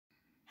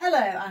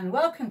Hello and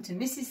welcome to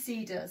Mrs.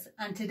 C Does,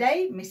 and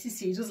today Mrs.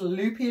 C does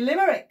Loopy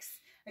Limericks.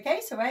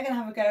 Okay, so we're going to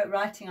have a go at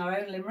writing our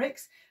own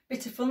limericks,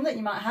 bit of fun that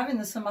you might have in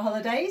the summer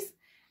holidays.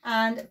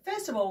 And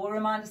first of all, we'll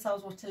remind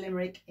ourselves what a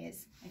limerick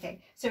is.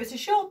 Okay, so it's a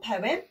short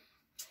poem.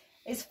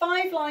 It's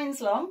 5 lines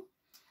long.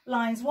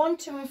 Lines 1,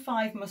 2 and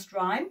 5 must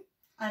rhyme,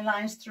 and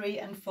lines 3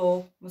 and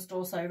 4 must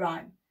also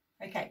rhyme.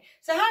 Okay,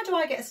 so how do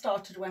I get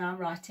started when I'm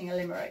writing a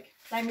limerick?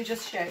 Let me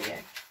just show you.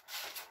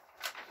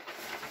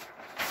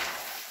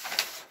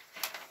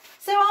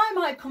 So I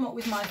might come up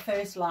with my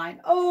first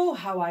line, oh,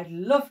 how I'd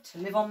love to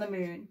live on the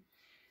moon.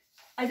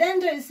 I then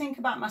don't think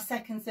about my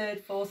second, third,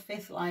 fourth,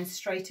 fifth lines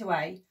straight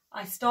away.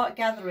 I start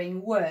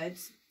gathering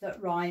words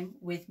that rhyme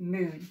with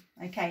moon,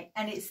 okay?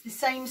 And it's the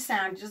same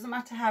sound, it doesn't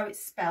matter how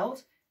it's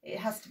spelled, it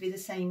has to be the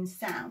same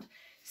sound.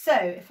 So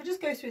if I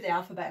just go through the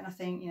alphabet and I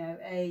think, you know,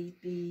 A,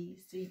 B,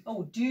 C,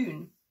 oh,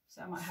 dune.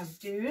 So I might have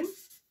dune,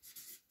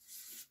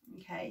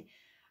 okay,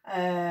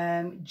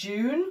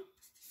 June.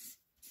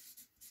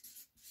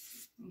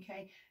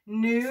 Okay,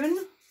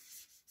 noon,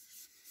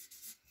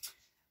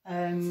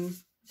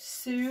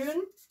 soon,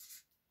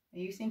 are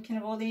you thinking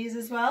of all these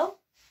as well?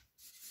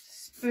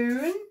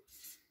 Spoon,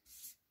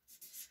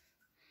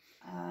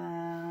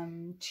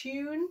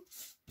 tune,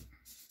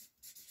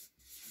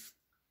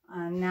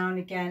 and now and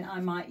again I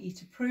might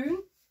eat a prune.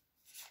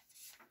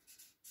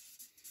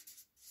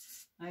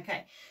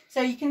 Okay,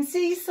 so you can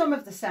see some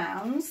of the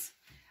sounds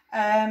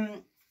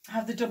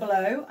have the double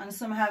O and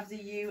some have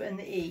the U and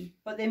the E,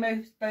 but they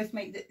both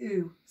make the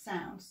oo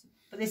sounds.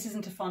 But this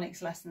isn't a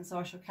phonics lesson, so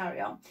I shall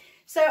carry on.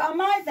 So I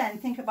might then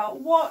think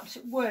about what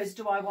words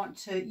do I want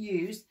to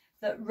use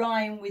that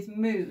rhyme with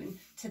moon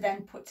to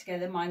then put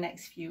together my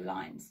next few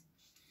lines.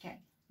 Okay,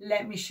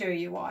 let me show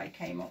you what I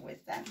came up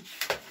with then.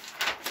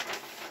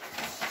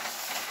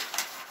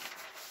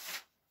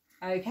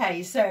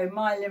 Okay, so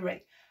my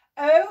limerick.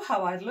 Oh,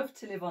 how I'd love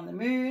to live on the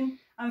moon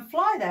and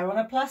fly there on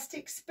a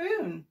plastic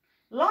spoon.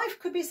 Life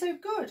could be so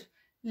good,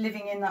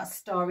 living in that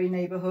starry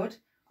neighbourhood.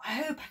 I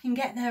hope I can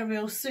get there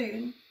real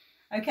soon.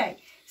 Okay,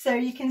 so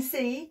you can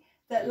see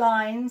that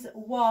lines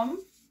 1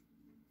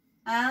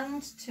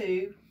 and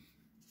 2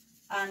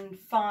 and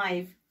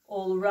 5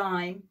 all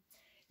rhyme.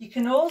 You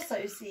can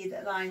also see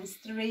that lines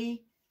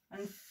 3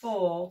 and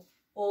 4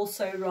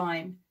 also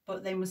rhyme,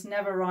 but they must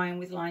never rhyme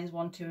with lines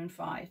 1, 2 and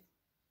 5.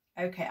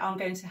 Okay, I'm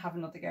going to have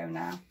another go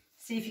now.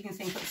 See if you can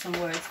think up some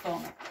words for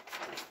me.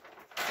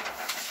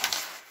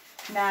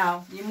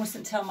 Now, you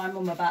mustn't tell my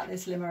mum about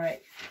this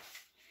limerick.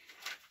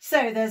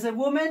 So there's a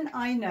woman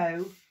I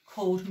know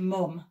called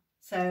Mum.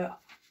 So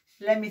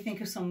let me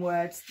think of some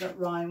words that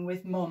rhyme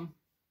with mum.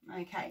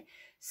 Okay,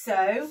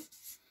 so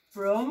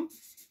brum,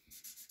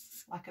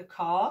 like a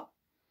car.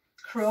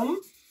 Crumb.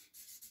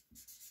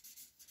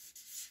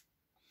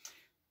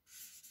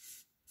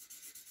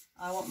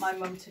 I want my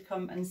mum to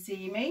come and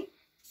see me.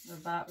 What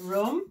about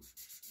rum?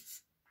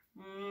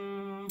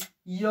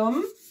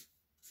 Yum.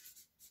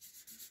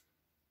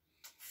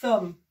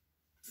 Thumb.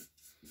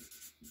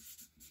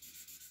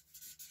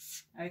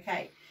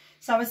 Okay,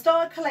 so I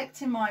start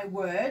collecting my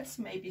words,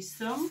 maybe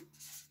some,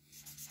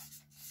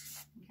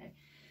 okay,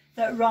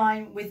 that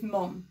rhyme with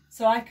mum.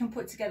 So I can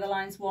put together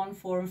lines 1,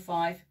 4 and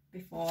 5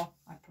 before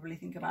I probably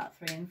think about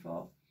 3 and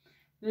 4.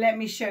 Let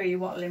me show you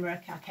what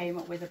limerick I came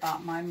up with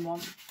about my mum.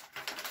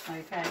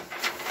 Okay.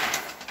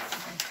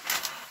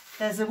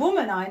 There's a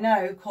woman I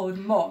know called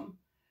Mum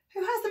who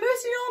has the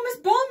most enormous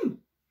bum.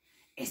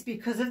 It's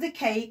because of the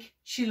cake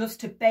she loves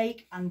to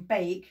bake and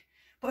bake,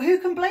 but who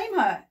can blame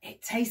her?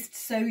 It tastes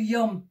so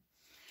yum.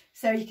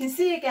 So you can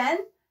see again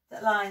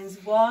that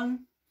lines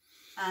 1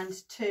 and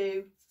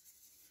 2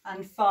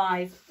 and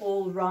 5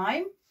 all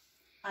rhyme,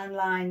 and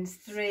lines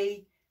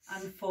 3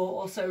 and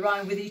 4 also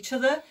rhyme with each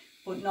other,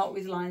 but not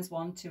with lines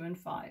 1, 2 and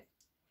 5.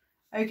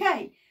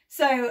 Okay,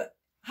 so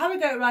have a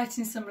go at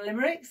writing some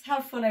limericks,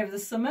 have fun over the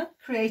summer,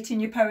 creating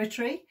your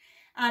poetry,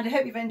 and I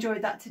hope you've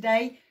enjoyed that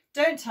today.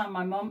 Don't tell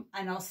my mum,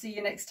 and I'll see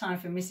you next time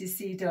for Mrs.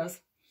 C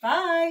Does.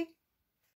 Bye!